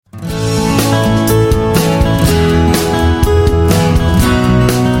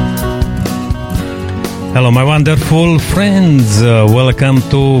Hello, my wonderful friends. Welcome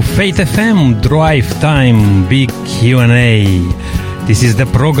to Faith FM Drive Time Big Q&A. This is the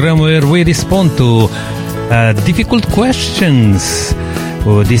program where we respond to difficult questions.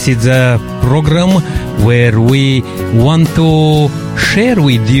 This is a program where we want to share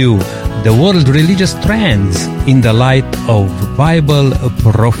with you the world religious trends in the light of Bible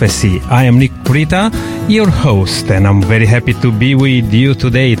prophecy. I am Nick Prita, your host, and I'm very happy to be with you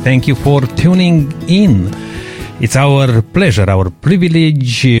today. Thank you for tuning in. It's our pleasure, our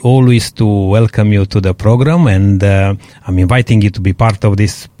privilege always to welcome you to the program, and I'm inviting you to be part of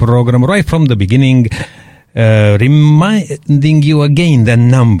this program right from the beginning, reminding you again the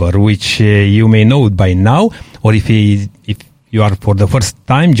number which you may know by now, or if you are for the first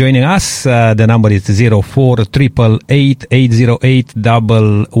time joining us, the number is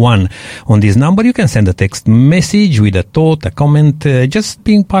 0488880811. On this number, you can send a text message with a thought, a comment, just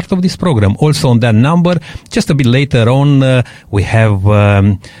being part of this program. Also on that number, just a bit later on, we have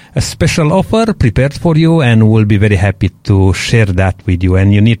a special offer prepared for you, and we'll be very happy to share that with you.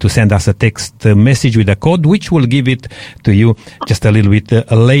 And you need to send us a text message with a code, which will give it to you just a little bit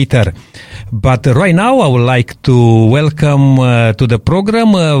later. But right now, I would like to welcome to the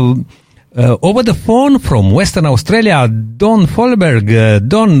program over the phone from Western Australia, Don Folberg.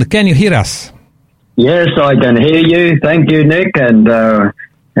 Don, can you hear us? Yes, I can hear you. Thank you, Nick, and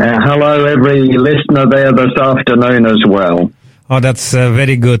hello every listener there this afternoon as well. Oh, that's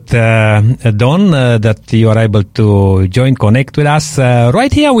very good, Don, that you are able to connect with us.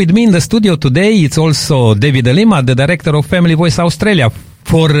 Right here with me in the studio today, it's also David Lima, the Director of Family Voice Australia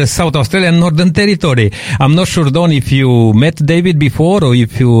for South Australia and Northern Territory. I'm not sure, Don, if you met David before or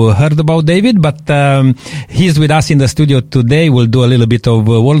if you heard about David, but he's with us in the studio today. We'll do a little bit of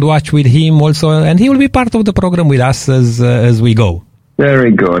World Watch with him also, and he will be part of the program with us as we go.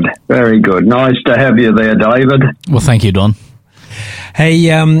 Very good, very good. Nice to have you there, David. Well, thank you, Don. Hey,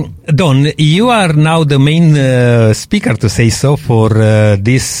 Don, you are now the main speaker, to say so, for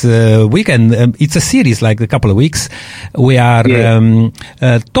this weekend. It's a series, like a couple of weeks. We are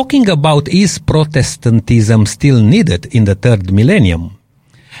talking about, is Protestantism still needed in the third millennium?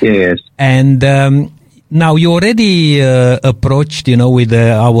 Yes. And now you already approached, with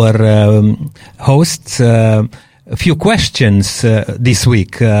our hosts, a few questions this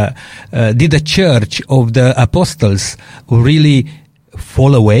week. Did the Church of the Apostles really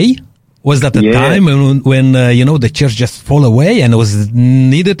fall away? Was that a time when the church just fall away and was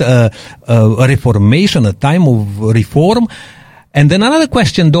needed a reformation, a time of reform? And then another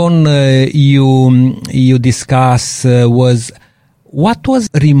question, Don, you discuss was, what was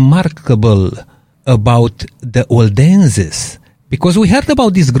remarkable about the Waldenses? Because we heard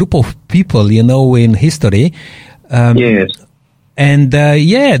about this group of people, in history. Yes. And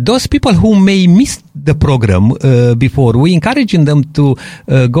those people who may miss the program before, we encouraging them to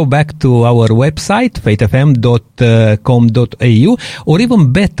go back to our website, faithfm.com.au, or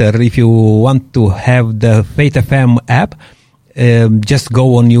even better, if you want to have the Faith FM app, just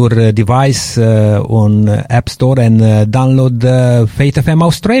go on your device on App Store and download Faith FM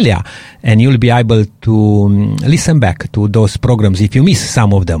Australia, and you'll be able to listen back to those programs if you miss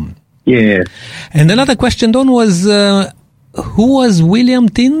some of them. Yeah. And another question, Don, was who was William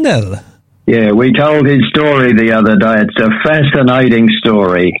Tyndale? Yeah, we told his story the other day. It's a fascinating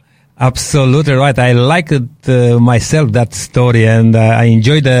story. Absolutely right. I liked myself, that story, and I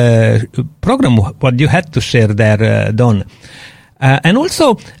enjoyed the program, what you had to share there, Don. And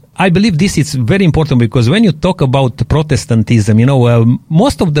also, I believe this is very important, because when you talk about Protestantism,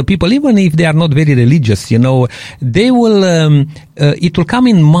 most of the people, even if they are not very religious, they will, it will come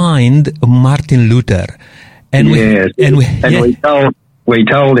in mind Martin Luther. And we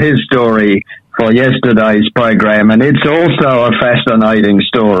told his story for yesterday's program, and it's also a fascinating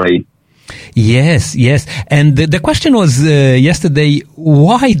story. Yes. And the question was yesterday,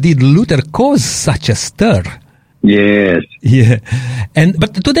 why did Luther cause such a stir? Yes. Yeah.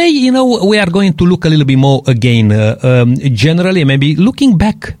 But today, we are going to look a little bit more again, generally, maybe looking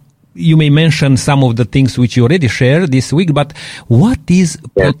back. You may mention some of the things which you already shared this week, but what is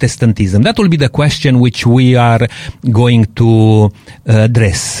Protestantism? That will be the question which we are going to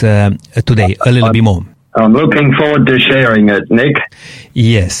address today a little bit more. I'm looking forward to sharing it, Nick.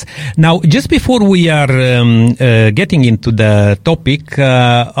 Yes. Now, just before we are getting into the topic,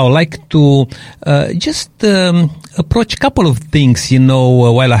 I would like to just approach a couple of things,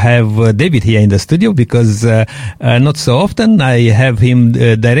 while I have David here in the studio, because not so often I have him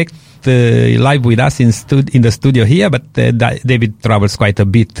direct live with us in the studio here, but David travels quite a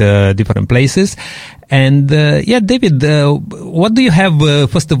bit, different places. And David, what do you have?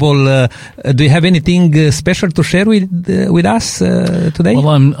 First of all, do you have anything special to share with us today? Well,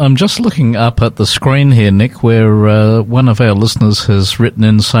 I'm just looking up at the screen here, Nick, where one of our listeners has written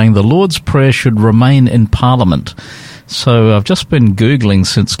in saying the Lord's Prayer should remain in Parliament. So I've just been Googling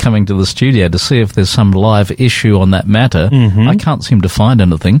since coming to the studio to see if there's some live issue on that matter. Mm-hmm. I can't seem to find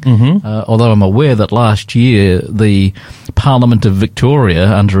anything, although I'm aware that last year the Parliament of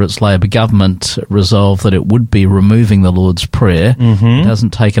Victoria, under its Labor government, resolved that it would be removing the Lord's Prayer. Mm-hmm. It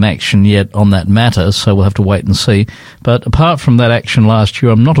hasn't taken action yet on that matter, so we'll have to wait and see. But apart from that action last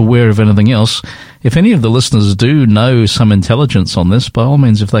year, I'm not aware of anything else. If any of the listeners do know some intelligence on this, by all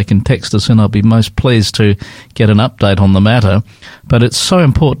means, if they can text us in, I'll be most pleased to get an update on the matter. But it's so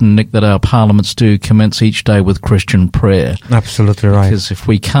important, Nick, that our parliaments do commence each day with Christian prayer. Absolutely right. Because if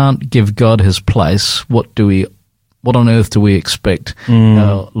we can't give God his place, what on earth do we expect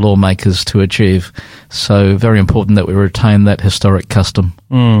our lawmakers to achieve? So very important that we retain that historic custom.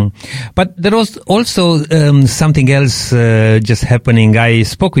 But there was also something else just happening. I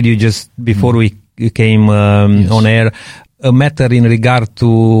spoke with you just before we came on air, a matter in regard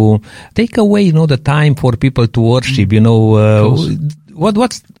to take away, the time for people to worship,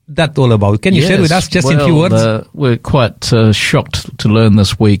 what's that all about? Can you share with us just in a few words? We're quite shocked to learn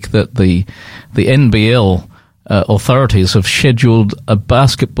this week that the NBL authorities have scheduled a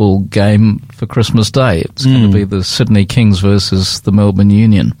basketball game for Christmas Day. It's going to be the Sydney Kings versus the Melbourne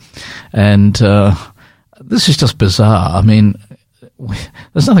Union. And this is just bizarre. I mean,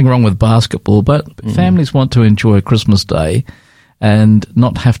 there's nothing wrong with basketball, but families want to enjoy Christmas Day and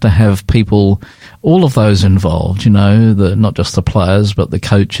not have to have people, all of those involved, not just the players, but the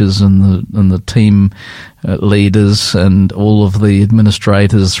coaches and the team leaders and all of the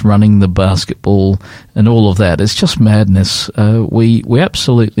administrators running the basketball and all of that. It's just madness. We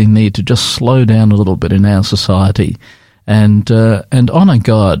absolutely need to just slow down a little bit in our society and honour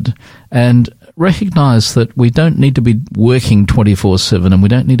God and recognise that we don't need to be working 24/7 and we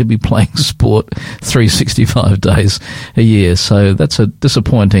don't need to be playing sport 365 days a year. So that's a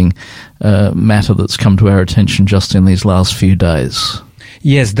disappointing matter that's come to our attention just in these last few days.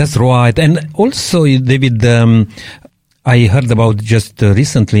 Yes, that's right. And also, David, I heard about just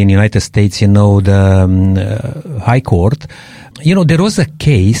recently in the United States, the High Court. There was a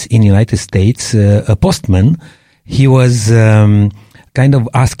case in the United States, a postman, he was kind of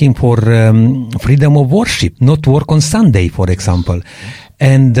asking for freedom of worship, not work on Sunday, for example.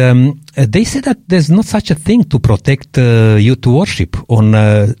 And they said that there's not such a thing to protect you to worship on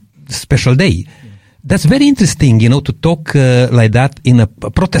a special day. That's very interesting, to talk like that in a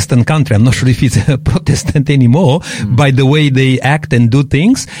Protestant country. I'm not sure if it's a Protestant anymore by the way they act and do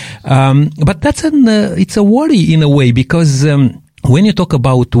things. But that's it's a worry in a way because when you talk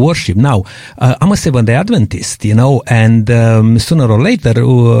about worship, now, I'm a Seventh-day Adventist, and sooner or later,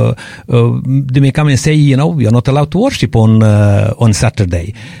 they may come and say, you're not allowed to worship on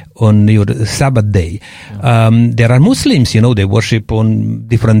Saturday, on your Sabbath day. There are Muslims, they worship on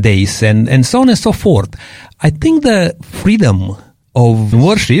different days, and so on and so forth. I think the freedom of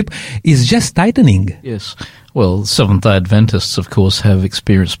worship is just tightening. Yes. Well, Seventh-day Adventists, of course, have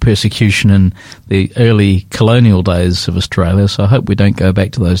experienced persecution in the early colonial days of Australia, so I hope we don't go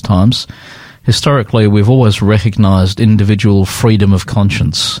back to those times. Historically, we've always recognised individual freedom of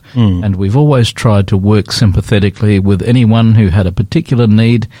conscience, and we've always tried to work sympathetically with anyone who had a particular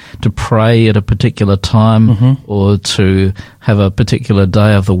need to pray at a particular time or to have a particular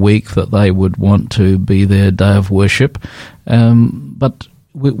day of the week that they would want to be their day of worship. But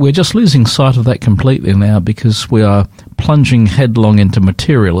we're just losing sight of that completely now because we are plunging headlong into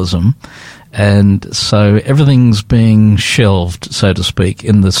materialism, and so everything's being shelved, so to speak,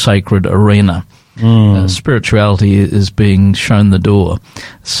 in the sacred arena. Spirituality is being shown the door.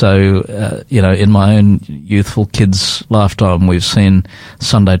 So, in my own youthful kids' lifetime, we've seen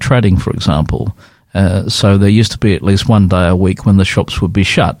Sunday trading, for example. So there used to be at least one day a week when the shops would be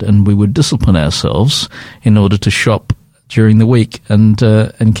shut, and we would discipline ourselves in order to shop during the week and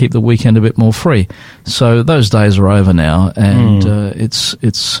keep the weekend a bit more free. So those days are over now, and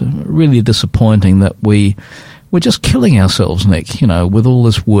it's really disappointing that we're just killing ourselves, Nick, with all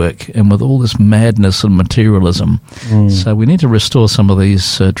this work and with all this madness and materialism. So we need to restore some of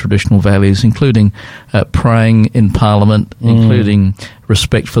these traditional values, including praying in Parliament, including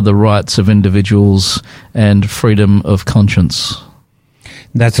respect for the rights of individuals and freedom of conscience.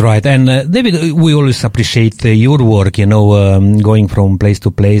 That's right. And David, we always appreciate your work, going from place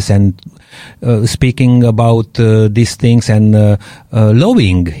to place and speaking about these things and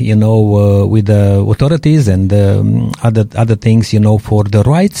lobbying, with the authorities and other things, for the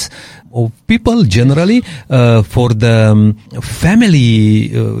rights of people generally, for the family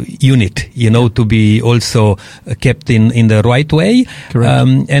unit, to be also kept in the right way.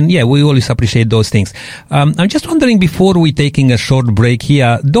 Correct. And yeah, we always appreciate those things. I'm just wondering, before we taking a short break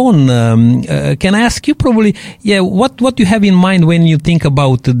here, Don, can I ask you probably, what you have in mind when you think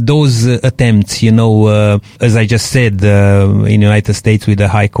about those attempts, as I just said, in the United States with the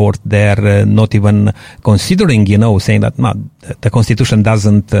High Court, they're not even considering, saying that the Constitution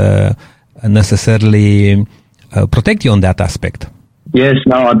doesn't necessarily protect you on that aspect. Yes,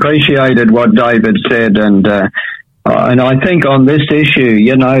 no, I appreciated what David said, and I think on this issue,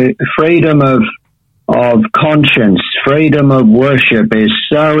 freedom of conscience, freedom of worship is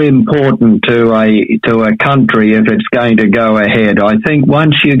so important to a country if it's going to go ahead. I think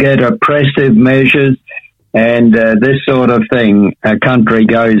once you get oppressive measures and this sort of thing, a country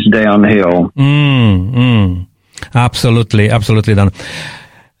goes downhill. Absolutely, Don.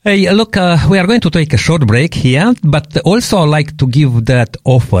 Hey, look, we are going to take a short break here, but also I'd like to give that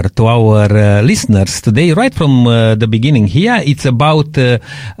offer to our listeners today, right from the beginning here. It's about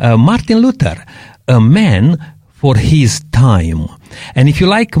Martin Luther, a man for his time. And if you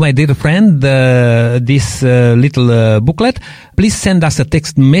like, my dear friend, this little booklet, please send us a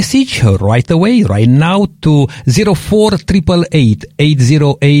text message right away, right now, to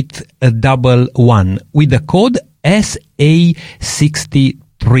 0488880811 with the code SA63.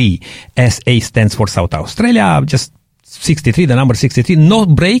 SA stands for South Australia, just 63, the number 63, no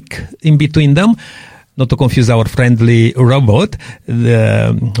break in between them, not to confuse our friendly robot. We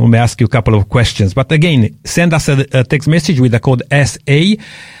may ask you a couple of questions, but again, send us a text message with the code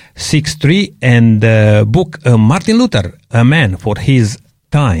SA63 and book Martin Luther, a man for his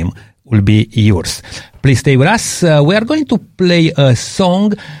time, will be yours. Please stay with us. We are going to play a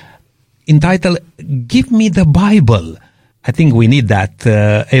song entitled Give Me the Bible. I think we need that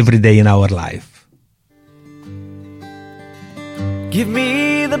every day in our life. Give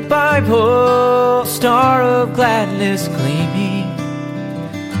me the Bible, star of gladness gleaming,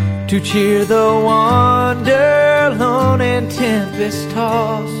 to cheer the wanderer, lone and tempest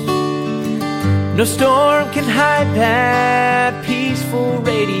tossed. No storm can hide that peaceful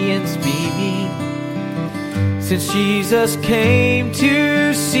radiance beaming, since Jesus came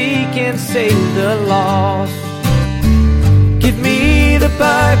to seek and save the lost. Give me the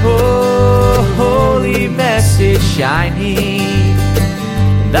Bible, holy message shining.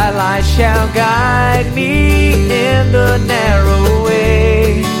 Thy light shall guide me in the narrow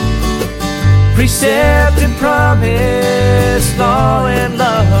way. Precept and promise, law and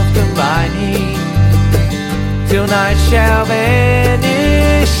love combining, till night shall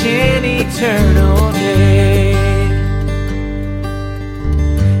vanish in eternal day.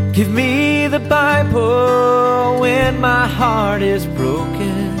 Give me the Bible when my heart is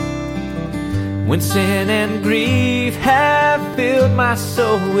broken, when sin and grief have filled my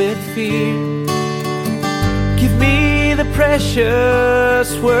soul with fear. Give me the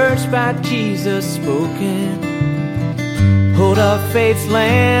precious words by Jesus spoken, hold up faith's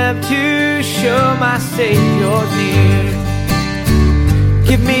lamp to show my Savior near.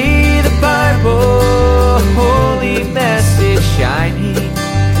 Give me the Bible, holy message shining.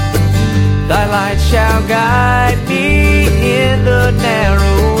 Thy light shall guide me in the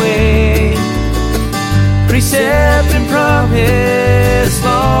narrow way. Precept and promise,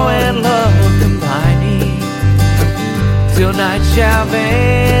 law and love combining, till night shall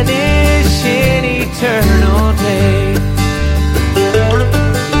vanish in eternal day.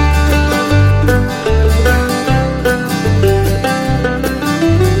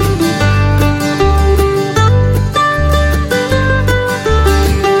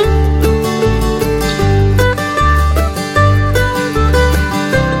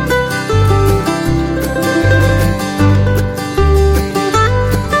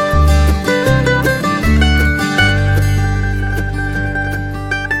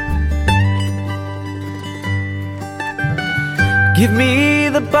 Give me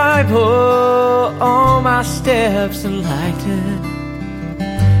the Bible, all my steps enlighten.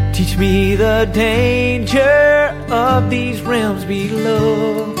 Teach me the danger of these realms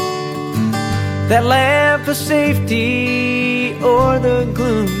below. That lamp of safety o'er the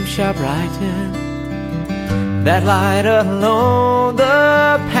gloom shall brighten. That light alone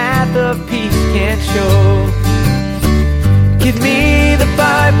the path of peace can show. Give me the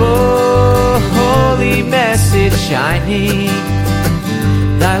Bible, holy message shining.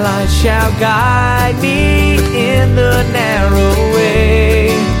 light shall guide me in the narrow way.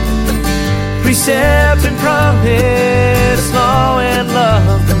 Precept and promise, law and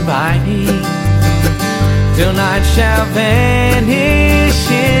love combining, till night shall vanish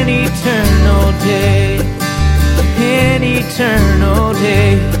in eternal day, in eternal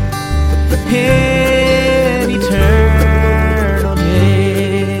day, in eternal day.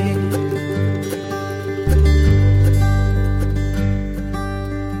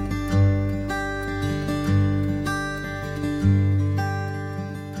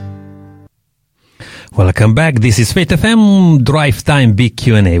 Welcome back. This is Faith FM Drive Time Big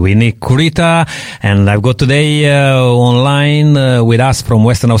Q&A with Nick Kurita, and I've got today online with us from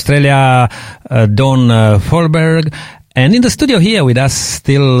Western Australia, Don Folberg, and in the studio here with us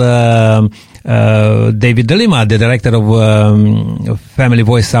still David Delima, the director of Family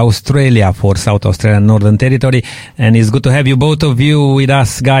Voice Australia for South Australia and Northern Territory, and it's good to have you, both of you, with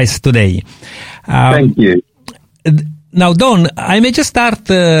us guys today. Thank you. Now, Don, I may just start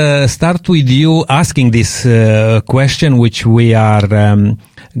with you asking this question, which we are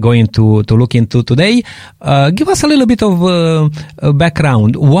going to look into today. Give us a little bit of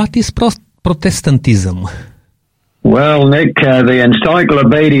background. What is Protestantism? Well, Nick, the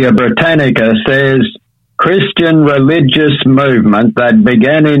Encyclopedia Britannica says Christian religious movement that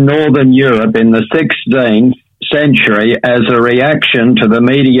began in Northern Europe in the 16th century as a reaction to the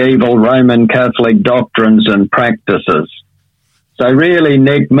medieval Roman Catholic doctrines and practices. So really,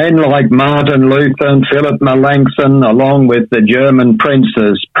 Nick, men like Martin Luther and Philip Melanchthon, along with the German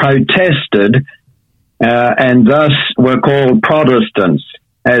princes, protested and thus were called Protestants,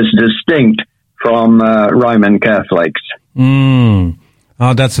 as distinct from Roman Catholics.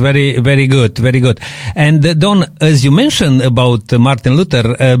 Oh, that's very, very good, very good. And Don, as you mentioned about Martin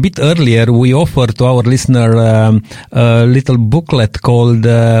Luther, a bit earlier, we offered to our listener a little booklet called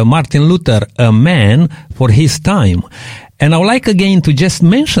Martin Luther, A Man for His Time. And I would like again to just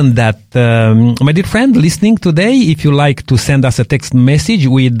mention that, my dear friend listening today, if you like to send us a text message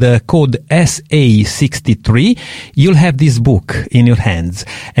with the code SA63, you'll have this book in your hands.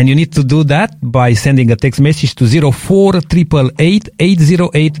 And you need to do that by sending a text message to 048888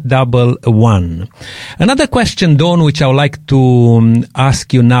 80811. Another question, Don, which I would like to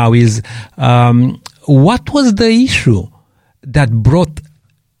ask you now is, what was the issue that brought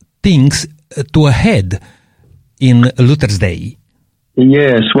things to a head in Luther's day?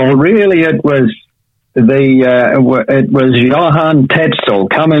 Yes, well, really, it was Johann Tetzel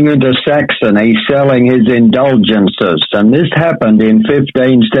coming into Saxony selling his indulgences, and this happened in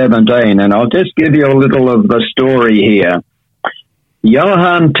 1517. And I'll just give you a little of the story here.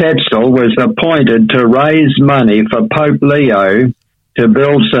 Johann Tetzel was appointed to raise money for Pope Leo to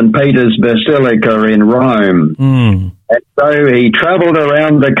build St. Peter's Basilica in Rome. And so he traveled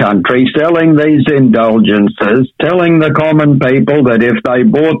around the country selling these indulgences, telling the common people that if they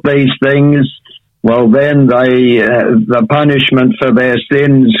bought these things, well, then the punishment for their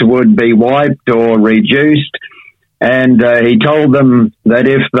sins would be wiped or reduced. And he told them that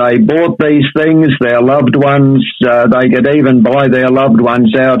if they bought these things, their loved ones, they could even buy their loved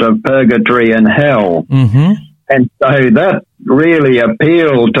ones out of purgatory and hell. And so that really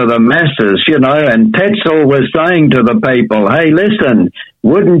appealed to the masses, you know, and Tetzel was saying to the people, hey, listen,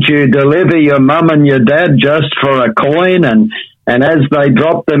 wouldn't you deliver your mum and your dad just for a coin? And as they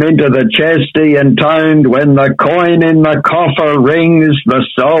dropped them into the chest, he intoned, when the coin in the coffer rings, the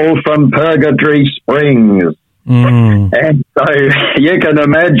soul from purgatory springs. And so you can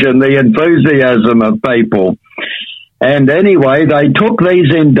imagine the enthusiasm of people. And anyway, they took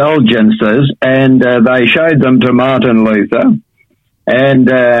these indulgences and they showed them to Martin Luther. And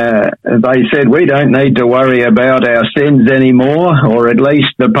they said, we don't need to worry about our sins anymore, or at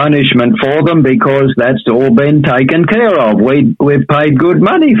least the punishment for them, because that's all been taken care of. We've paid good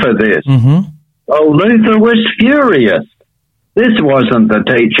money for this. Well, Luther was furious. This wasn't the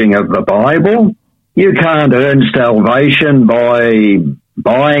teaching of the Bible. You can't earn salvation by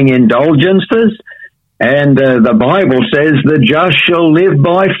buying indulgences. And the Bible says the just shall live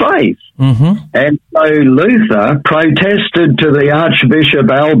by faith. And so Luther protested to the Archbishop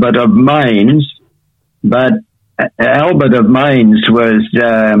Albert of Mainz, but Albert of Mainz was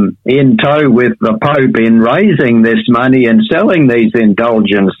in tow with the Pope in raising this money and selling these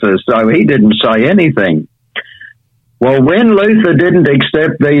indulgences, so he didn't say anything. Well, when Luther didn't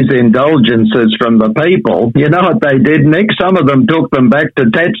accept these indulgences from the people, you know what they did, Nick? Some of them took them back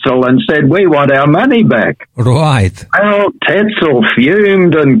to Tetzel and said, we want our money back. Right. Well, Tetzel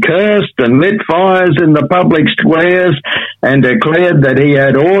fumed and cursed and lit fires in the public squares and declared that he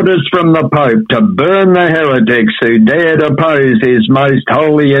had orders from the Pope to burn the heretics who dared oppose his most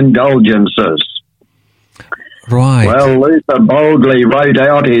holy indulgences. Right. Well, Luther boldly wrote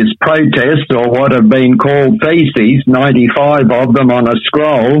out his protests, or what have been called theses, 95 of them on a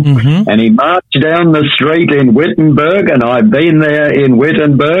scroll, and he marched down the street in Wittenberg, and I've been there in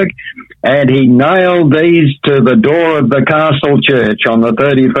Wittenberg, and he nailed these to the door of the castle church on the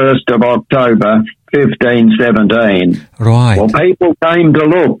 31st of October, 1517. Right. Well, people came to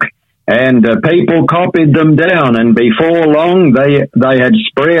look. And people copied them down, and before long they had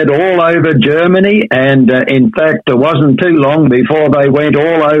spread all over Germany, and in fact it wasn't too long before they went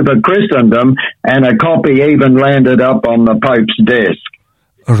all over Christendom, and a copy even landed up on the Pope's desk.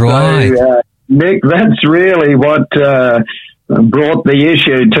 Right. So, Nick, that's really what brought the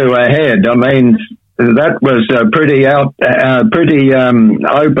issue to a head. I mean, that was a pretty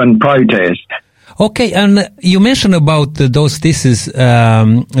open protest. Okay, and you mentioned about those theses,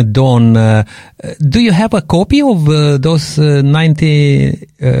 Don. Do you have a copy of those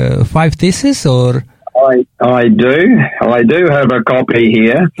 95 theses, or? I do have a copy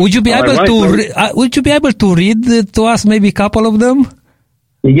here. Would you be able to read to us maybe a couple of them?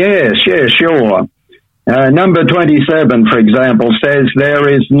 Yes, sure. Number 27, for example, says, there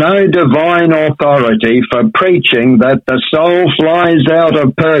is no divine authority for preaching that the soul flies out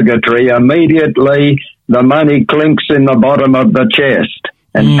of purgatory immediately the money clinks in the bottom of the chest.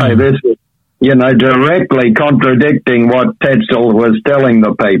 And so this is, directly contradicting what Tetzel was telling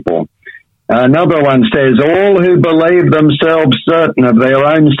the people. Another one says, all who believe themselves certain of their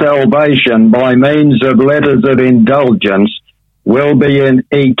own salvation by means of letters of indulgence will be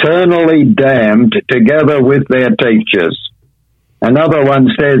eternally damned together with their teachers. Another one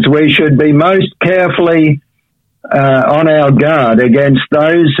says we should be most carefully on our guard against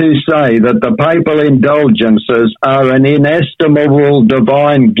those who say that the papal indulgences are an inestimable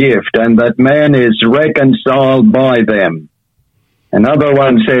divine gift and that man is reconciled by them. Another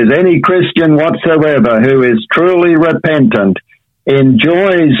one says any Christian whatsoever who is truly repentant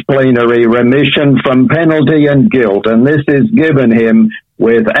enjoys plenary remission from penalty and guilt, and this is given him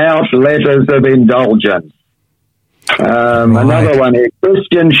without letters of indulgence. Another one is,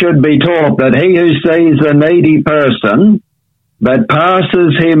 Christians should be taught that he who sees a needy person but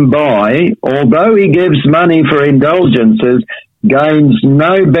passes him by, although he gives money for indulgences, gains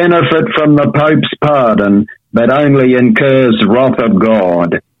no benefit from the Pope's pardon, but only incurs wrath of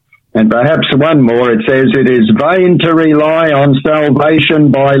God. And perhaps one more, it says, it is vain to rely on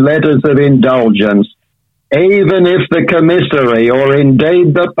salvation by letters of indulgence, even if the commissary or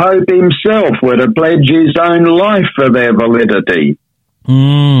indeed the Pope himself were to pledge his own life for their validity.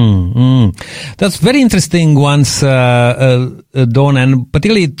 That's very interesting ones, Don, and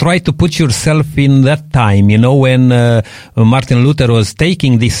particularly try to put yourself in that time, when Martin Luther was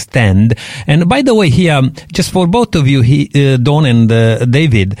taking this stand. And by the way, here, just for both of you, Don and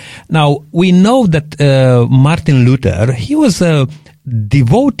David, now we know that Martin Luther, he was a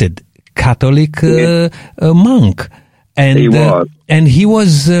devoted Catholic monk. And he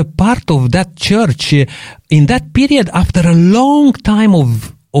was part of that church in that period after a long time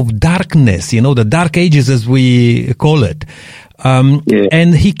of darkness, the dark ages as we call it.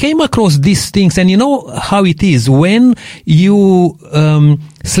 And he came across these things, and you know how it is when you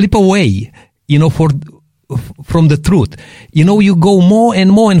slip away, from the truth. You go more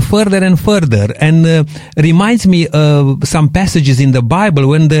and more and further, and reminds me of some passages in the Bible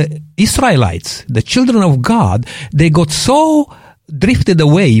when the Israelites, the children of God, they got so drifted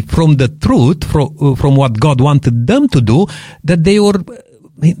away from the truth, from what God wanted them to do, that they were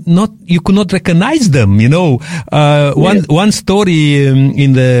you could not recognize them, One story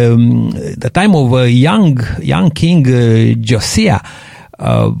in the time of a young king Josiah.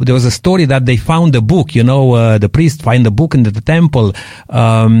 There was a story that they found a book, the priest find a book in the temple,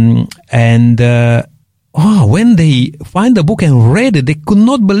 when they find the book and read it, they could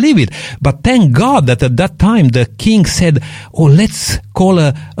not believe it. But thank God that at that time the king said, let's call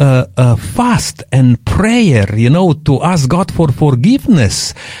a fast and prayer, to ask God for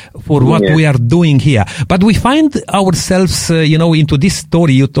forgiveness for what we are doing here. But we find ourselves, into this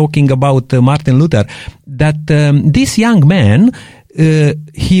story you're talking about, Martin Luther, that this young man,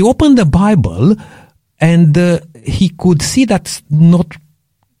 he opened the Bible and he could see that's not,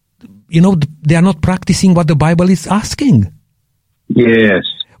 they are not practicing what the Bible is asking. Yes.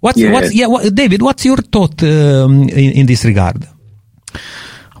 David, what's your thought in this regard?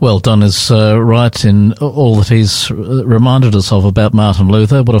 Well, Don is right in all that he's reminded us of about Martin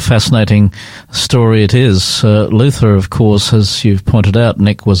Luther. What a fascinating story it is. Luther, of course, as you've pointed out,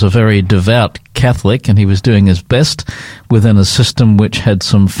 Nick, was a very devout Catholic, and he was doing his best within a system which had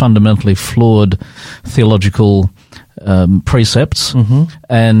some fundamentally flawed theological precepts. Mm-hmm.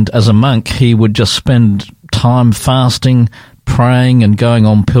 And as a monk, he would just spend time fasting, praying, and going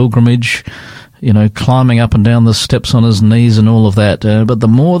on pilgrimage, climbing up and down the steps on his knees and all of that. But the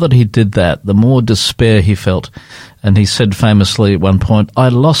more that he did that, the more despair he felt. And he said famously at one point, "I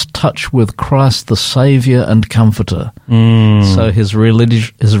lost touch with Christ the Saviour and Comforter." So his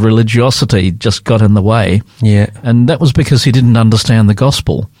religiosity just got in the way. Yeah. And that was because he didn't understand the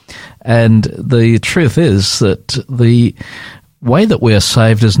gospel. And the truth is that the way that we are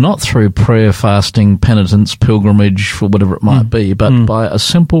saved is not through prayer, fasting, penitence, pilgrimage, for whatever it might be, but by a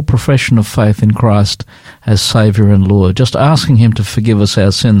simple profession of faith in Christ as Saviour and Lord, just asking Him to forgive us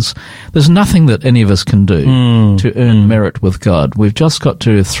our sins. There's nothing that any of us can do to earn merit with God. We've just got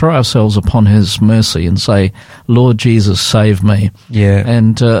to throw ourselves upon His mercy and say, "Lord Jesus, save me." Yeah.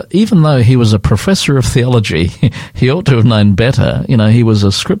 And even though he was a professor of theology, he ought to have known better. He was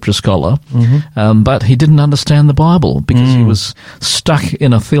a scripture scholar, but he didn't understand the Bible because he was stuck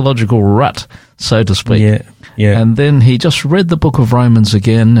in a theological rut, so to speak. Yeah. And then he just read the book of Romans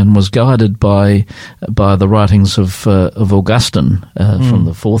again and was guided by the writings of Augustine from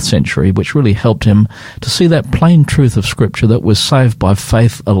the 4th century, which really helped him to see that plain truth of Scripture that we're saved by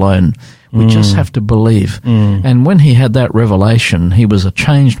faith alone. We just have to believe. And when he had that revelation, he was a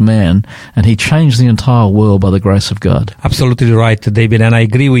changed man, and he changed the entire world by the grace of God. Absolutely right, David, and I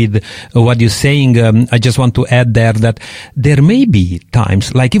agree with what you're saying. I just want to add there that there may be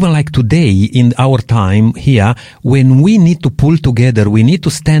times, even like today in our time here, when we need to pull together, we need to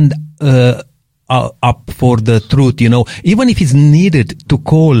stand up for the truth, even if it's needed to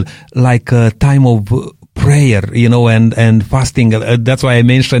call like a time of prayer, and fasting. That's why I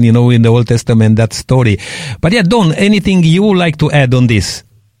mentioned, in the Old Testament, that story. But yeah, Don, anything you would like to add on this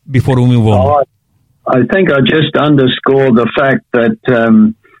before we move on? I think I just underscore the fact that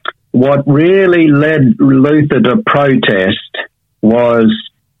what really led Luther to protest was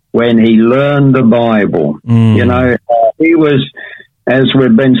when he learned the Bible. He was, as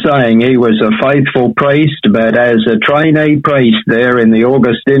we've been saying, he was a faithful priest, but as a trainee priest there in the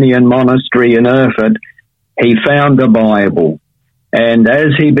Augustinian monastery in Erfurt, he found the Bible, and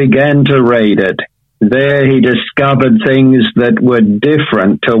as he began to read it, there he discovered things that were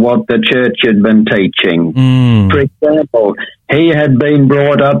different to what the church had been teaching. For example, he had been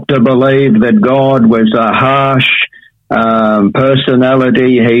brought up to believe that God was a harsh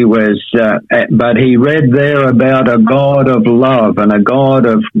personality. But he read there about a God of love and a God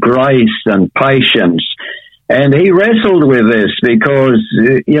of grace and patience. And he wrestled with this because,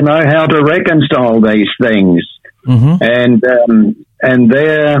 how to reconcile these things. And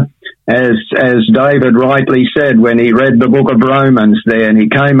there, as David rightly said, when he read the book of Romans there, and he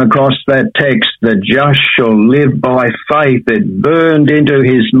came across that text, "The just shall live by faith," it burned into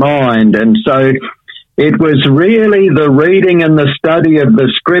his mind. And so it was really the reading and the study of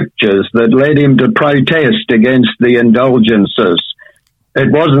the scriptures that led him to protest against the indulgences. It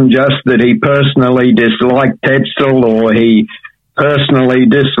wasn't just that he personally disliked Tetzel or he personally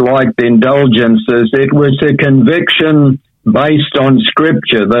disliked indulgences. It was a conviction based on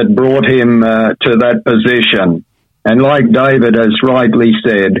Scripture that brought him to that position. And like David has rightly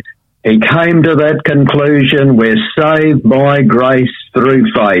said, he came to that conclusion, we're saved by grace through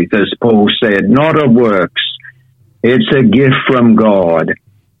faith, as Paul said, not of works. It's a gift from God.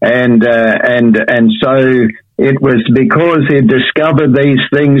 And so it was because he discovered these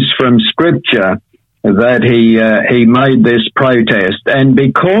things from Scripture that he made this protest. And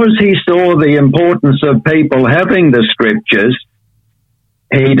because he saw the importance of people having the Scriptures,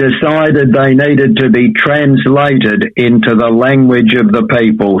 he decided they needed to be translated into the language of the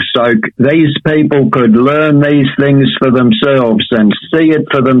people so these people could learn these things for themselves and see it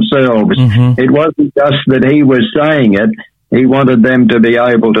for themselves. It wasn't just that he was saying it, he wanted them to be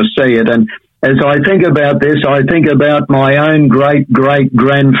able to see it. And as I think about this, I think about my own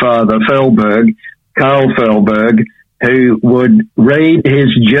great-great-grandfather, Karl Fellberg, who would read his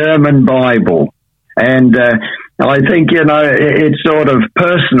German Bible. And I think, it's sort of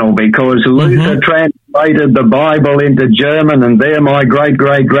personal because Luther translated translated the Bible into German, and there my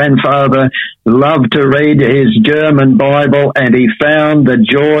great-great-grandfather loved to read his German Bible, and he found the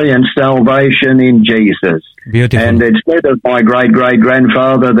joy and salvation in Jesus. Beautiful. And it said of my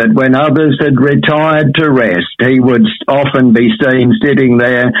great-great-grandfather that when others had retired to rest, he would often be seen sitting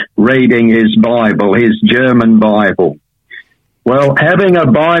there reading his Bible, his German Bible. Well, having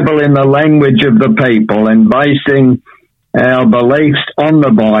a Bible in the language of the people and basing our beliefs on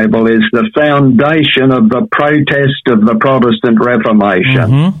the Bible is the foundation of the protest of the Protestant Reformation.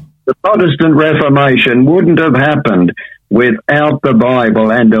 Mm-hmm. The Protestant Reformation wouldn't have happened without the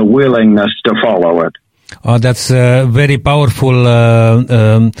Bible and a willingness to follow it. Oh, that's very powerful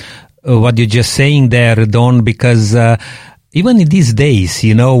what you're just saying there, Don, because even in these days,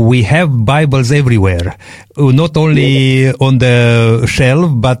 we have Bibles everywhere, not only on the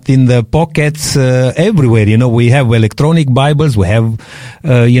shelf, but in the pockets everywhere. We have electronic Bibles, we have,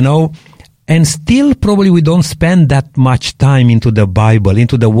 and still probably we don't spend that much time into the Bible,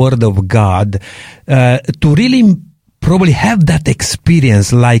 into the Word of God, to really probably have that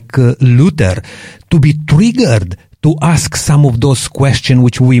experience like Luther, to be triggered to ask some of those questions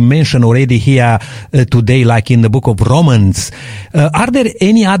which we mentioned already here today, like in the book of Romans. Are there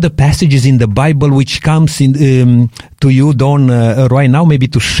any other passages in the Bible which comes in to you, Don, right now, maybe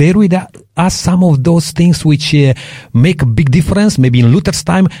to share with us some of those things which make a big difference, maybe in Luther's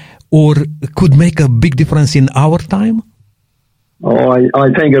time, or could make a big difference in our time? Oh,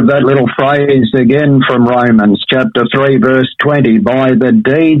 I think of that little phrase again from Romans chapter 3 verse 20, by the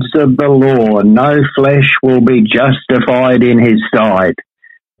deeds of the law no flesh will be justified in his sight.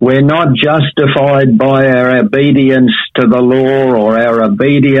 We're not justified by our obedience to the law or our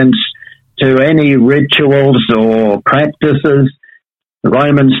obedience to any rituals or practices.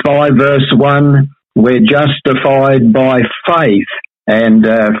 Romans 5 verse 1, we're justified by faith and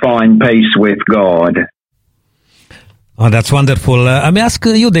find peace with God. Oh, that's wonderful. I may ask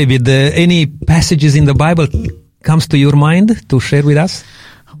you, David, any passages in the Bible comes to your mind to share with us?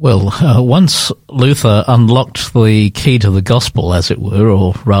 Well, once Luther unlocked the key to the gospel, as it were,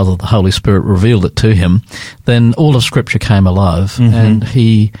 or rather the Holy Spirit revealed it to him, then all of Scripture came alive, and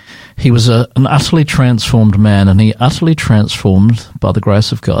he was an utterly transformed man, and he utterly transformed, by the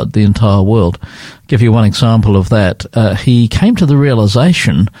grace of God, the entire world. I'll give you one example of that. He came to the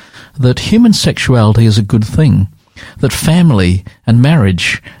realization that human sexuality is a good thing, that family and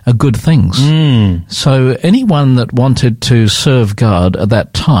marriage are good things. So anyone that wanted to serve God at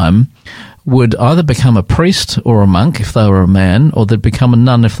that time would either become a priest or a monk if they were a man, or they'd become a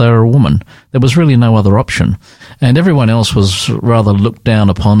nun if they were a woman. There was really no other option. And everyone else was rather looked down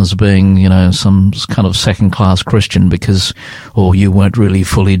upon as being, some kind of second-class Christian because, you weren't really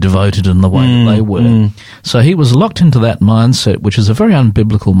fully devoted in the way that they were. So he was locked into that mindset, which is a very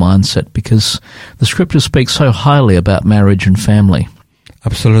unbiblical mindset because the Scripture speaks so highly about marriage and family.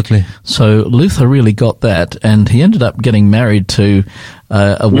 Absolutely. So Luther really got that, and he ended up getting married to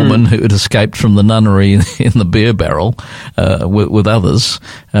a woman who had escaped from the nunnery in the beer barrel with others.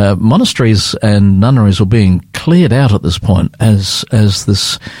 Monasteries and nunneries were being cleared out at this point as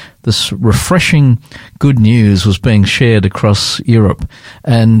this refreshing good news was being shared across Europe.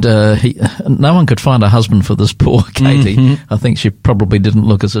 And no one could find a husband for this poor Katie. I think she probably didn't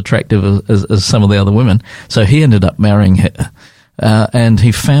look as attractive as some of the other women. So he ended up marrying her. And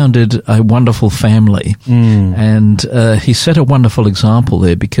he founded a wonderful family. And he set a wonderful example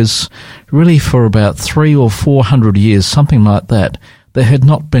there because really for about 300 or 400 years, something like that, there had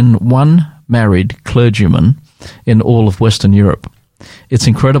not been one married clergyman in all of Western Europe. It's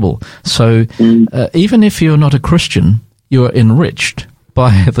incredible. So even if you're not a Christian, you're enriched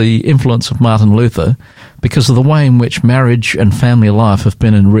by the influence of Martin Luther because of the way in which marriage and family life have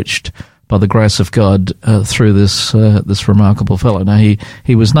been enriched by the grace of God through this remarkable fellow. Now, he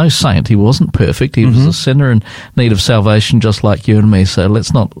was no saint. He wasn't perfect. He was a sinner in need of salvation just like you and me, so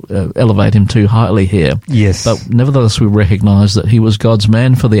let's not elevate him too highly here. Yes. But nevertheless, we recognize that he was God's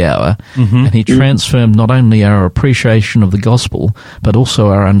man for the hour, and he transformed not only our appreciation of the gospel, but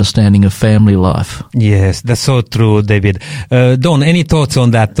also our understanding of family life. Yes, that's so true, David. Don, any thoughts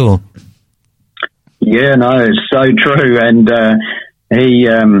on that too? Yeah, no, it's so true. And he...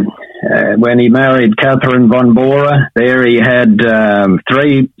 when he married Catherine von Bora, there he had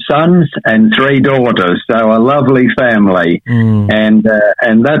 3 sons and 3 daughters, so a lovely family. And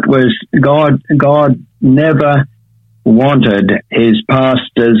that was God never wanted his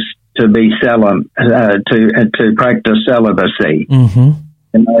pastors to be to practice celibacy.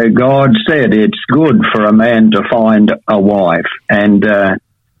 God said it's good for a man to find a wife, and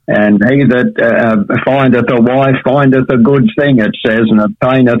And he that findeth a wife findeth a good thing, it says, and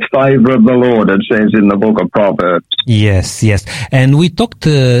obtaineth favour of the Lord, it says in the book of Proverbs. Yes. And we talked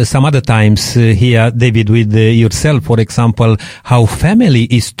some other times here, David, with yourself, for example, how family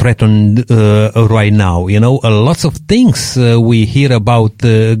is threatened right now. You know, lots of things we hear about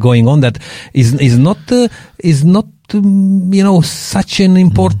going on that is not such an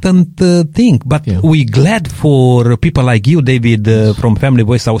important thing. But we're glad for people like you, David, from Family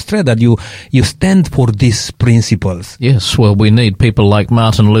Voice Australia, that you stand for these principles. Yes, well, we need people like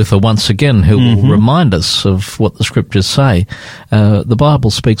Martin Luther once again who will remind us of what the scriptures say. The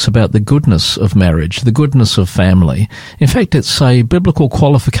Bible speaks about the goodness of marriage, the goodness of family. In fact, it's a biblical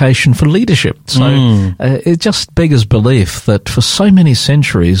qualification for leadership. So it just beggars belief that for so many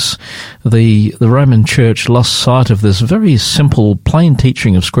centuries, the Roman Church lost sight of this very simple, plain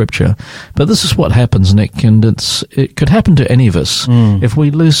teaching of Scripture. But this is what happens, Nick, and it could happen to any of us. If we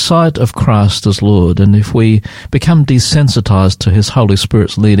lose sight of Christ as Lord, and if we become desensitized to His Holy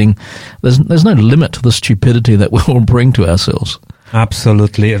Spirit's leading, there's no limit to the stupidity that we will bring to ourselves.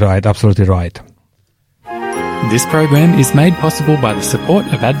 Absolutely right. This program is made possible by the support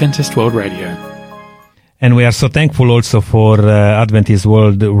of Adventist World Radio. And we are so thankful also for Adventist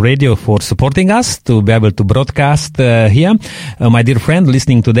World Radio for supporting us to be able to broadcast here. My dear friend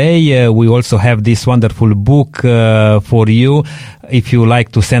listening today, we also have this wonderful book for you. If you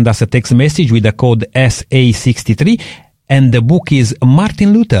like to send us a text message with the code SA63, and the book is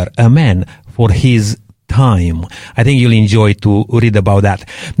Martin Luther, a Man for His Time. I think you'll enjoy to read about that.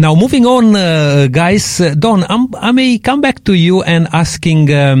 Now, moving on, guys, Don, I may come back to you and asking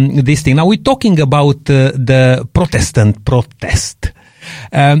this thing. Now, we're talking about the Protestant protest.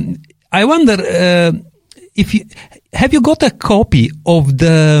 I wonder if you have you got a copy of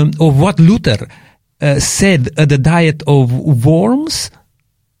what Luther said at the Diet of Worms?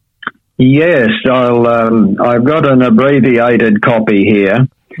 Yes, I've got an abbreviated copy here.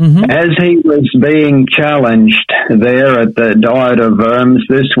 As he was being challenged there at the Diet of Worms,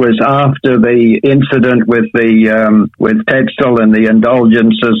 this was after the incident with Tetzel and the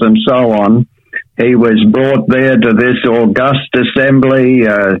indulgences and so on. He was brought there to this august assembly.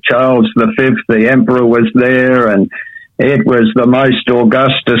 Charles V, the emperor, was there, and it was the most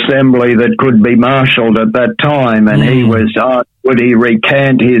august assembly that could be marshalled at that time, and he was asked, would he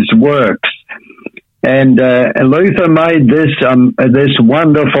recant his works? And Luther made this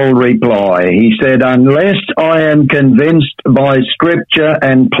wonderful reply. He said, unless I am convinced by Scripture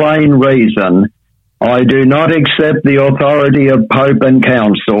and plain reason, I do not accept the authority of Pope and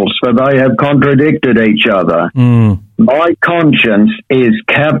councils, for they have contradicted each other. My conscience is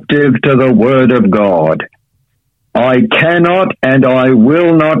captive to the Word of God. I cannot and I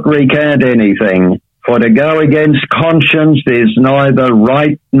will not recant anything, for to go against conscience is neither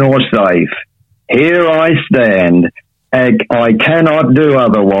right nor safe. Here I stand. I cannot do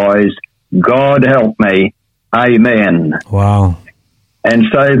otherwise. God help me. Amen. Wow. And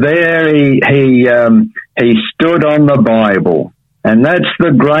so there he stood on the Bible. And that's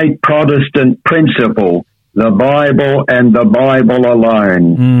the great Protestant principle, the Bible and the Bible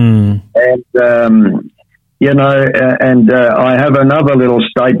alone. And, I have another little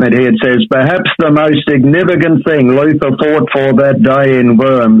statement here. It says, perhaps the most significant thing Luther fought for that day in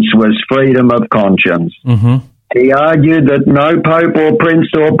Worms was freedom of conscience. He argued that no pope or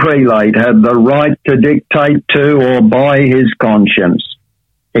prince or prelate had the right to dictate to or by his conscience.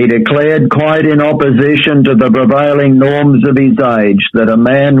 He declared, quite in opposition to the prevailing norms of his age, that a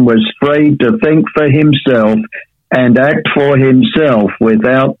man was free to think for himself and act for himself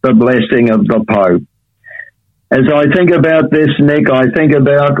without the blessing of the Pope. As I think about this, Nick, I think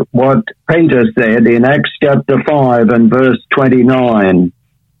about what Peter said in Acts chapter 5 and verse 29.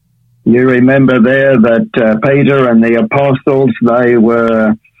 You remember there that Peter and the apostles, they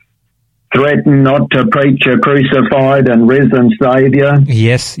were threatened not to preach a crucified and risen Saviour.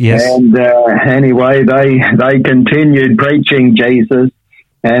 Yes. And anyway, they continued preaching Jesus.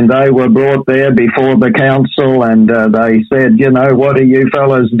 And they were brought there before the council, and they said, what are you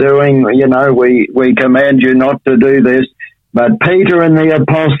fellas doing? We command you not to do this. But Peter and the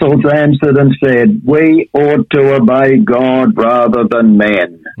apostles answered and said, we ought to obey God rather than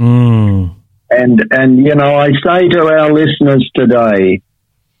men. And I say to our listeners today,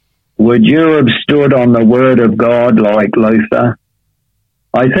 would you have stood on the word of God like Luther?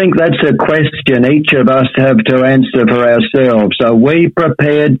 I think that's a question each of us have to answer for ourselves. Are we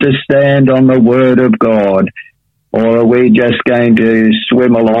prepared to stand on the Word of God, or are we just going to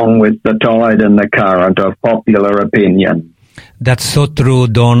swim along with the tide and the current of popular opinion? That's so true,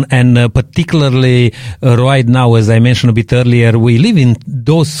 Don. And particularly right now, as I mentioned a bit earlier, we live in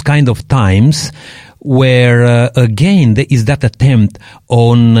those kind of times where, again, there is that attempt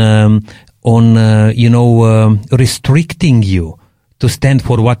on restricting you to stand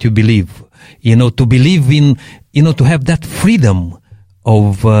for what you believe, to believe in, to have that freedom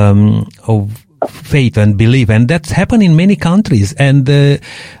of faith and belief. And that's happened in many countries. And,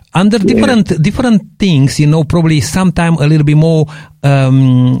 under different things, probably sometime a little bit more,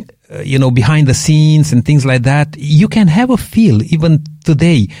 behind the scenes and things like that, you can have a feel even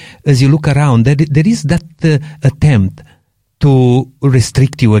today as you look around that there is that attempt to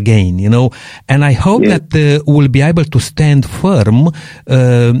restrict you again, and I hope that we'll be able to stand firm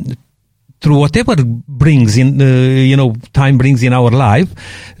through whatever brings in, time brings in our life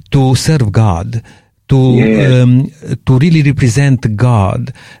to serve God, to really represent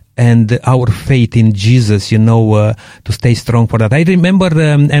God and our faith in Jesus, to stay strong for that. I remember,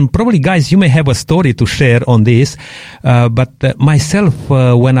 and probably guys, you may have a story to share on this, but myself,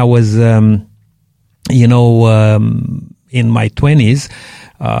 when I was, in my 20s,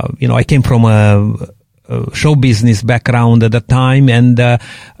 I came from a show business background at the time, and I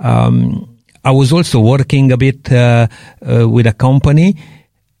was also working a bit with a company.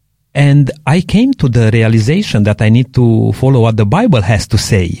 And I came to the realization that I need to follow what the Bible has to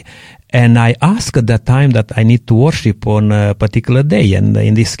say. And I asked at that time that I need to worship on a particular day. And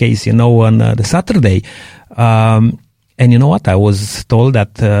in this case, on the Saturday. And you know what? I was told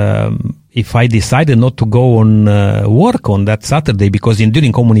that if I decided not to go on work on that Saturday, because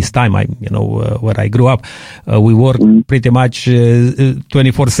during communist time, where I grew up, we worked pretty much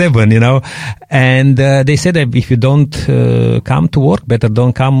 24/7, and they said that if you don't come to work, better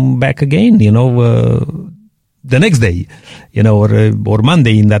don't come back again, the next day, or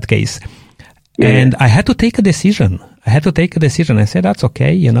Monday in that case. Yeah. And I had to take a decision. I said, that's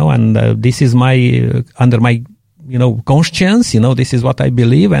okay, and this is under my conscience, this is what I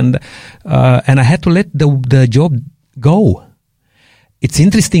believe, and I had to let the job go. It's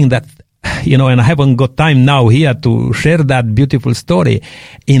interesting that, and I haven't got time now here to share that beautiful story.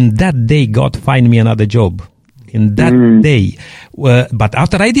 In that day, God find me another job. In that day. But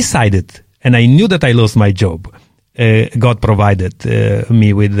after I decided, and I knew that I lost my job, God provided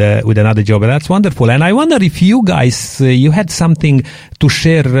me with another job, and that's wonderful. And I wonder if you guys, you had something to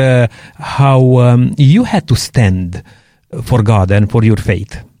share how you had to stand for God and for your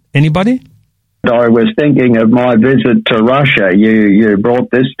faith. Anybody? I was thinking of my visit to Russia. You brought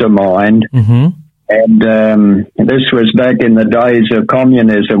this to mind. Mm-hmm. And this was back in the days of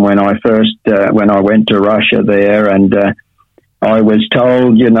communism when I went to Russia there, and I was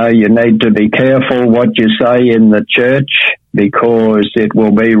told, you need to be careful what you say in the church because it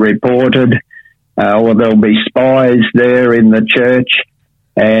will be reported, or there'll be spies there in the church,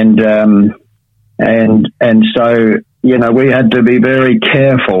 and so we had to be very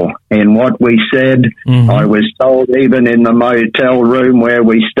careful in what we said. Mm-hmm. I was told even in the motel room where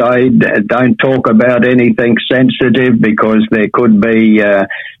we stayed, don't talk about anything sensitive because there could be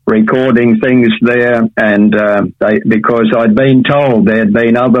recording things there, and because I'd been told there'd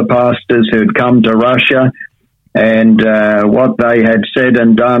been other pastors who'd come to Russia, and what they had said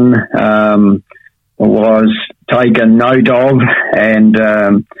and done was taken note of, and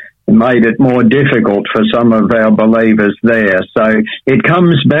made it more difficult for some of our believers there. So it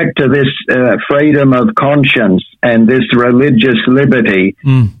comes back to this freedom of conscience and this religious liberty,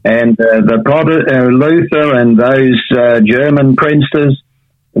 and Luther and those German princes,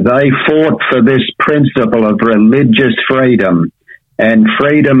 they fought for this principle of religious freedom and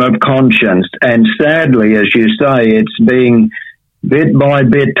freedom of conscience. And sadly, as you say, it's being bit by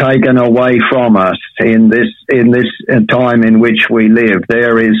bit taken away from us in this time in which we live.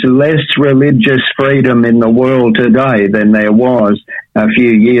 There is less religious freedom in the world today than there was a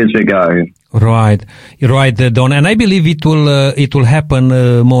few years ago. Right, you're right, Don, and I believe it will happen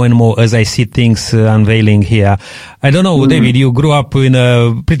more and more as I see things unveiling here. I don't know, David, you grew up in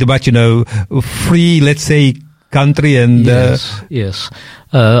a pretty much free, let's say, country, and yes.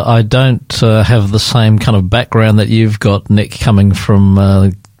 I don't have the same kind of background that you've got, Nick, coming from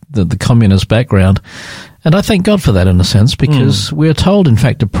the communist background. And I thank God for that in a sense, because we're told, in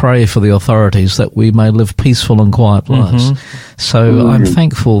fact, to pray for the authorities that we may live peaceful and quiet lives. Mm-hmm. So I'm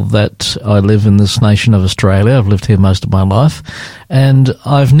thankful that I live in this nation of Australia. I've lived here most of my life, and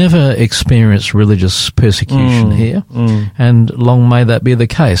I've never experienced religious persecution here, and long may that be the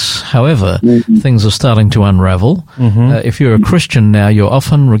case. However, things are starting to unravel. If you're a Christian now, you're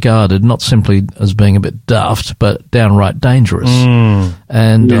often regarded not simply as being a bit daft, but downright dangerous.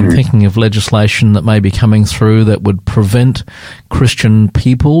 And I'm thinking of legislation that may be coming through that would prevent Christian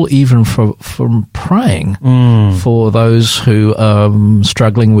people even from praying for those who are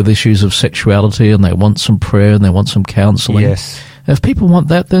struggling with issues of sexuality and they want some prayer and they want some counselling. Yes. If people want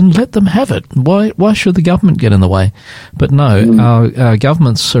that, then let them have it. Why should the government get in the way? But no, our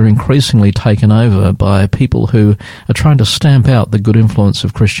governments are increasingly taken over by people who are trying to stamp out the good influence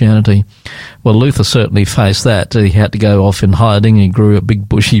of Christianity. Well, Luther certainly faced that. He had to go off in hiding. He grew a big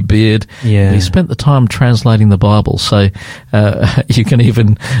bushy beard. Yeah. He spent the time translating the Bible. So you can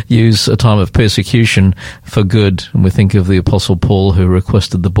even use a time of persecution for good. And we think of the Apostle Paul, who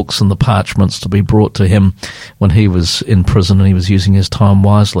requested the books and the parchments to be brought to him when he was in prison, and he was using his time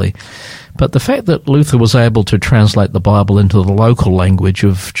wisely. But the fact that Luther was able to translate the Bible into the local language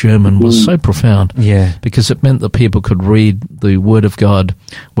of German was so profound, because it meant that people could read the Word of God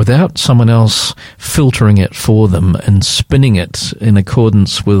without someone else filtering it for them and spinning it in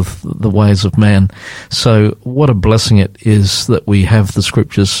accordance with the ways of man. So what a blessing it is that we have the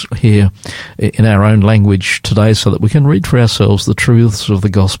Scriptures here in our own language today so that we can read for ourselves the truths of the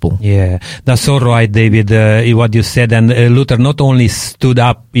gospel. Yeah, that's so right, David, what you said. And Luther not only stood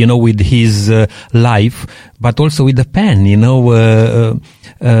up, with his life, but also with the pen,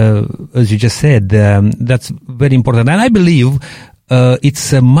 as you just said. That's very important. And I believe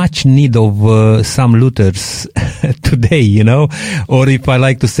it's a much need of some Luthers today, or if I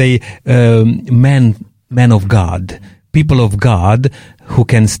like to say, men of God, people of God who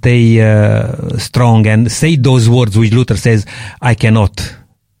can stay strong and say those words which Luther says, I cannot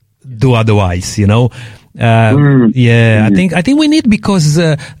do otherwise, I think we need, because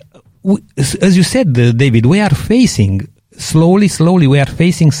as you said, David, we are facing slowly we are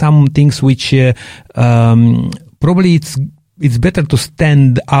facing some things which probably it's better to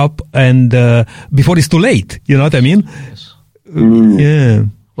stand up and before it's too late. You know what I mean? Yes. Yeah.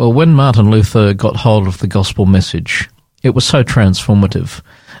 Well, when Martin Luther got hold of the gospel message, it was so transformative.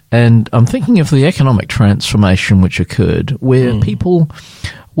 And I'm thinking of the economic transformation which occurred, where people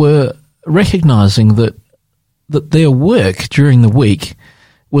were recognizing that their work during the week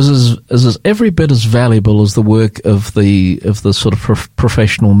was as every bit as valuable as the work of the sort of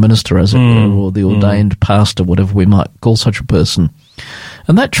professional minister, as it were, or the ordained pastor, whatever we might call such a person.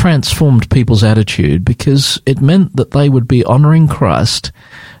 And that transformed people's attitude, because it meant that they would be honouring Christ,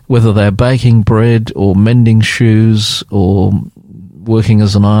 whether they're baking bread or mending shoes or working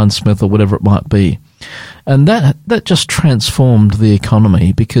as an ironsmith or whatever it might be. And that just transformed the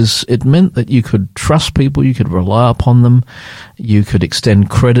economy, because it meant that you could trust people, you could rely upon them, you could extend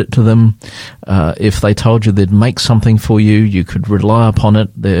credit to them. If they told you they'd make something for you, you could rely upon it.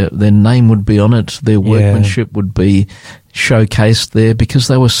 Their name would be on it. Their workmanship would be showcased there, because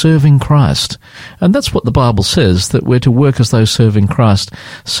they were serving Christ. And that's what the Bible says, that we're to work as though serving Christ.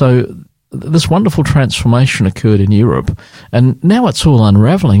 So this wonderful transformation occurred in Europe, and now it's all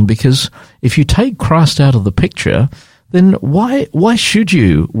unraveling, because if you take Christ out of the picture, then why should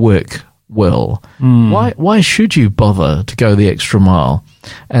you work well? Why should you bother to go the extra mile?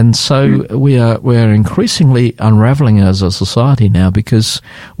 And so we are increasingly unraveling as a society now, because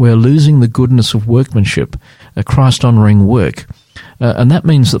we're losing the goodness of workmanship, a Christ-honouring work. And that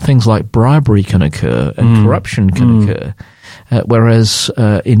means that things like bribery can occur and corruption can occur. Whereas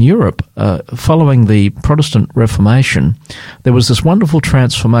in Europe, following the Protestant Reformation, there was this wonderful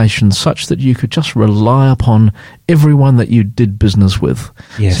transformation such that you could just rely upon everyone that you did business with.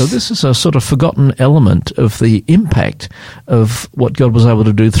 Yes. So this is a sort of forgotten element of the impact of what God was able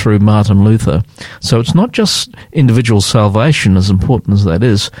to do through Martin Luther. So it's not just individual salvation, as important as that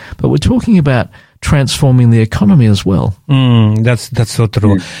is, but we're talking about transforming the economy as well. That's so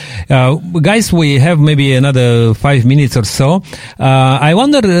true. Guys, we have maybe another 5 minutes or so. I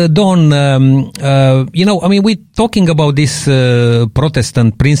wonder, Don, we're talking about these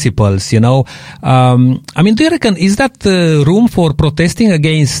Protestant principles, do you reckon, is that room for protesting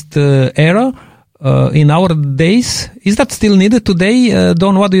against error in our days? Is that still needed today?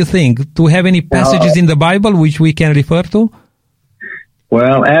 Don, what do you think? Do we have any passages in the Bible which we can refer to?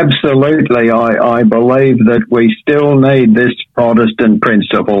 Well, absolutely. I believe that we still need this Protestant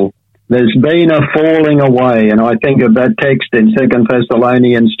principle. There's been a falling away, and I think of that text in 2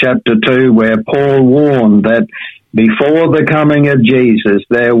 Thessalonians chapter 2, where Paul warned that before the coming of Jesus,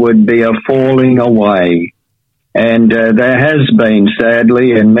 there would be a falling away. And there has been,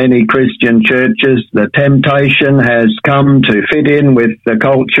 sadly, in many Christian churches, the temptation has come to fit in with the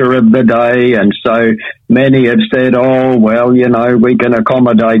culture of the day, and so many have said, we can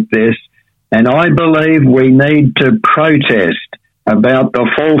accommodate this. And I believe we need to protest about the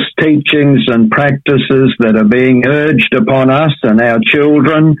false teachings and practices that are being urged upon us and our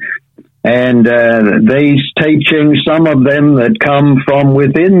children. And these teachings, some of them that come from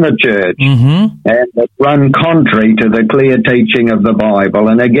within the church and that run contrary to the clear teaching of the Bible.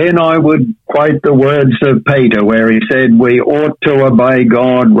 And again, I would quote the words of Peter where he said, we ought to obey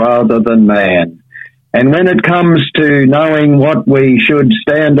God rather than man. And when it comes to knowing what we should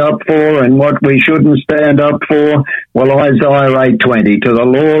stand up for and what we shouldn't stand up for, well, Isaiah 8:20, to the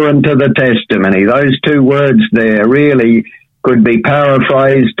law and to the testimony, those two words there really could be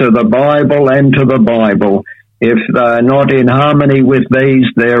paraphrased to the Bible and to the Bible. If they're not in harmony with these,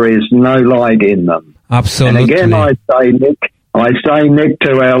 there is no light in them. Absolutely. And again, I say, Nick,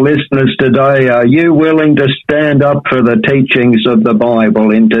 to our listeners today, are you willing to stand up for the teachings of the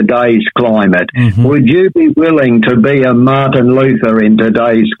Bible in today's climate? Would you be willing to be a Martin Luther in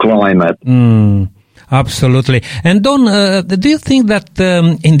today's climate? Absolutely. And Don, do you think that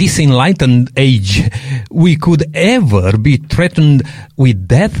in this enlightened age, we could ever be threatened with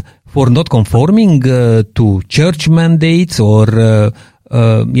death for not conforming to church mandates or,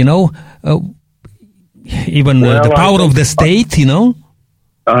 even the power of the state,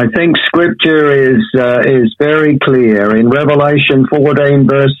 I think Scripture is very clear. In Revelation 14,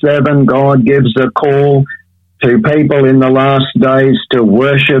 verse 7, God gives a call to people in the last days to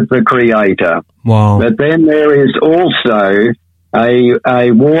worship the Creator. Wow. But then there is also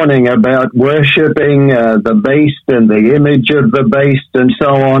a warning about worshipping the beast and the image of the beast and so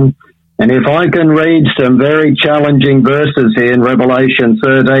on. And if I can read some very challenging verses here in Revelation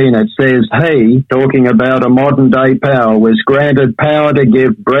 13, it says, he, talking about a modern day power, was granted power to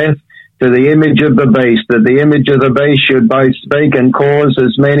give breath to the image of the beast, that the image of the beast should both speak and cause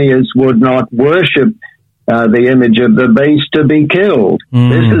as many as would not worship the image of the beast to be killed.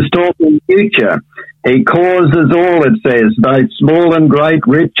 This is talking future. He causes all, it says, both small and great,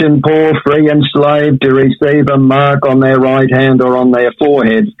 rich and poor, free and slave, to receive a mark on their right hand or on their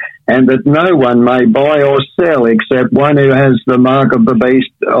foreheads, and that no one may buy or sell except one who has the mark of the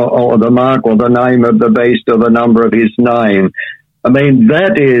beast, or the mark or the name of the beast or the number of his name. I mean,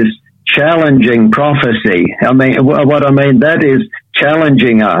 that is challenging prophecy. That is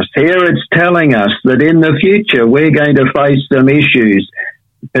challenging us. Here it's telling us that in the future we're going to face some issues,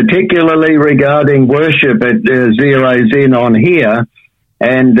 particularly regarding worship. It zeroes in on here,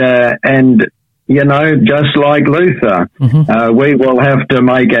 and just like Luther, we will have to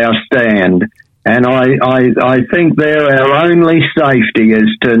make our stand. And I think there our only safety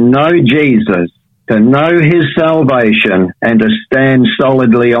is to know Jesus, to know his salvation, and to stand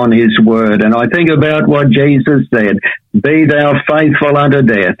solidly on his word. And I think about what Jesus said, be thou faithful unto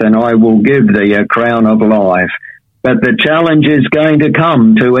death, and I will give thee a crown of life. But the challenge is going to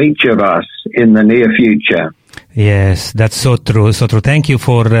come to each of us in the near future. Yes, that's so true. So true. Thank you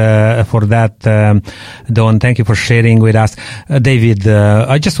for that, Don. Thank you for sharing with us. David,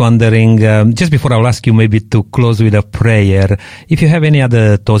 I just wondering, just before I'll ask you maybe to close with a prayer, if you have any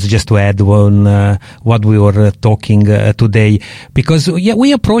other thoughts just to add on what we were talking today, because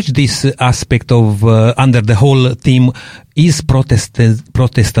we approach this aspect of under the whole theme, is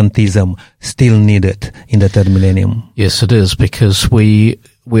Protestantism still needed in the third millennium? Yes, it is, because we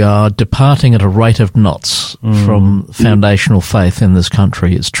are departing at a rate of knots from foundational faith in this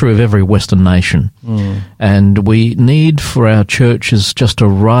country. It's true of every Western nation. And we need for our churches just to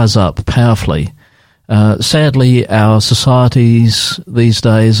rise up powerfully. Sadly, our societies these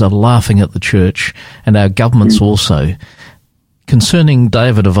days are laughing at the church, and our governments also. Concerning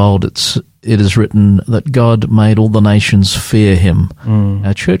David of old, it is written that God made all the nations fear him.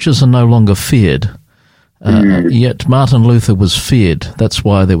 Our churches are no longer feared. Yet Martin Luther was feared. That's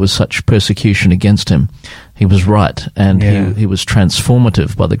why there was such persecution against him. He was right, and he was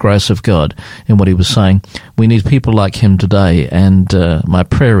transformative by the grace of God in what he was saying. We need people like him today, and my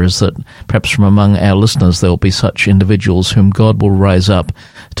prayer is that perhaps from among our listeners there will be such individuals whom God will raise up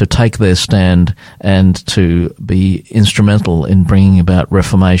to take their stand and to be instrumental in bringing about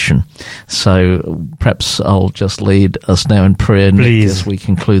reformation. So perhaps I'll just lead us now in prayer, Nick, as we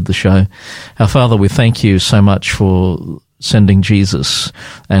conclude the show. Our Father, we thank you so much for sending Jesus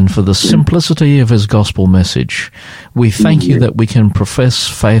and for the simplicity of his gospel message. We thank you that we can profess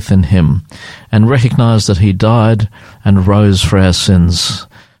faith in him and recognize that he died and rose for our sins,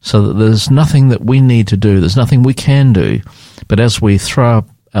 so that there's nothing that we need to do, there's nothing we can do, but as we throw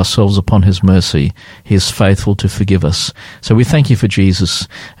ourselves upon his mercy, he is faithful to forgive us. So we thank you for Jesus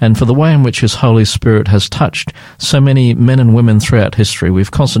and for the way in which his Holy Spirit has touched so many men and women throughout history.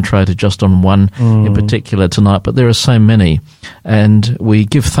 We've concentrated just on one in particular tonight, but there are so many. And we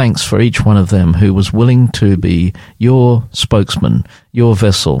give thanks for each one of them who was willing to be your spokesman, your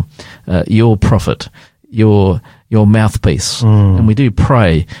vessel, your prophet, your mouthpiece. And we do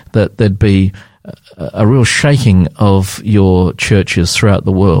pray that there'd be a real shaking of your churches throughout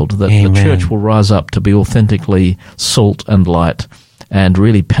the world, that Amen. the church will rise up to be authentically salt and light and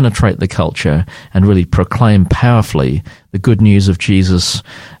really penetrate the culture and really proclaim powerfully the good news of Jesus,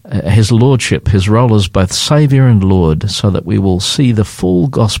 his lordship, his role as both Saviour and Lord, so that we will see the full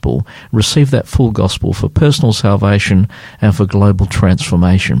gospel, receive that full gospel for personal salvation and for global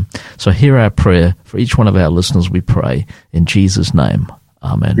transformation. So hear our prayer for each one of our listeners, we pray, in Jesus' name.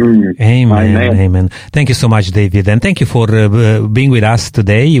 Amen. Amen. Thank you so much, David, and thank you for being with us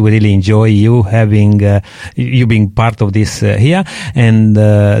today. We really enjoy you having you being part of this here. And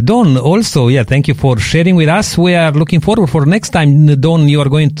Don, also, thank you for sharing with us. We are looking forward for next time. Don, you are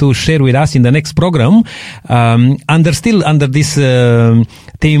going to share with us in the next program. Under this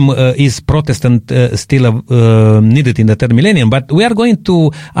theme, is Protestant still needed in the third millennium? But we are going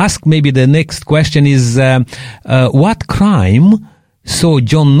to ask, maybe the next question is, what crime saw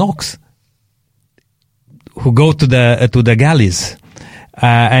John Knox who go to the galleys?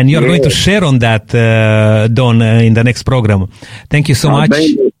 And you're going to share on that, Don, in the next program. Thank you so much.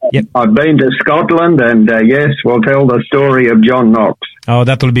 I've been to Scotland, and yes, we'll tell the story of John Knox. Oh,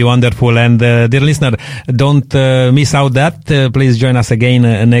 that will be wonderful. And dear listener, don't miss out that. Please join us again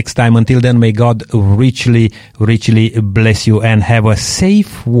next time. Until then, may God richly, richly bless you and have a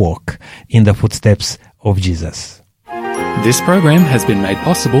safe walk in the footsteps of Jesus. This program has been made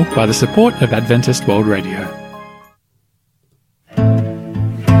possible by the support of Adventist World Radio.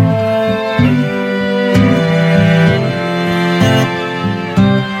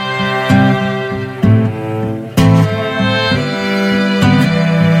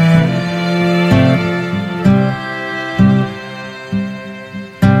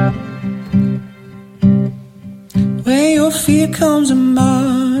 When your fear comes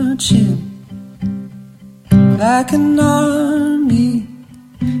marching like an army,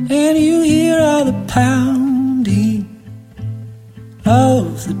 and you hear all the pounding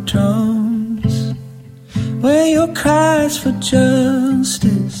of the drums, when your cries for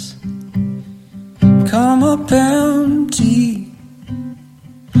justice come up empty,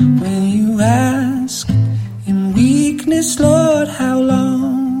 when you ask in weakness, Lord, how long?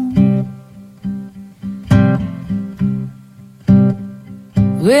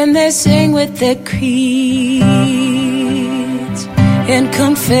 When they sing with their creeds and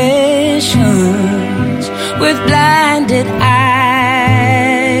confessions, with blinded eyes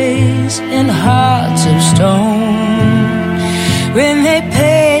and hearts of stone, when they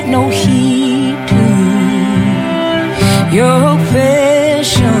paid no heed to your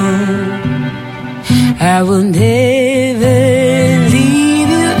oppression, I will never leave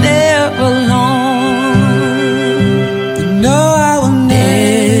you there alone.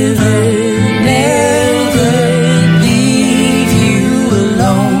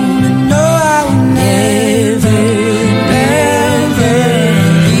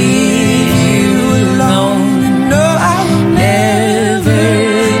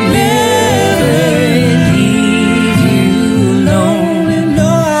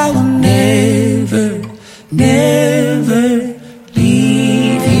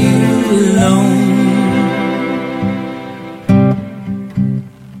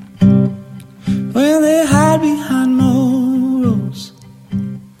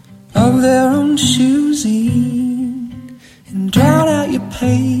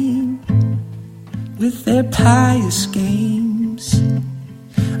 Pious games,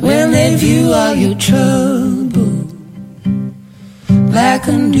 when they view all your trouble like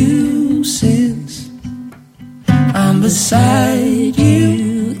a nuisance, I'm beside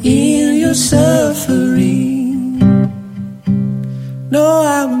you in your suffering.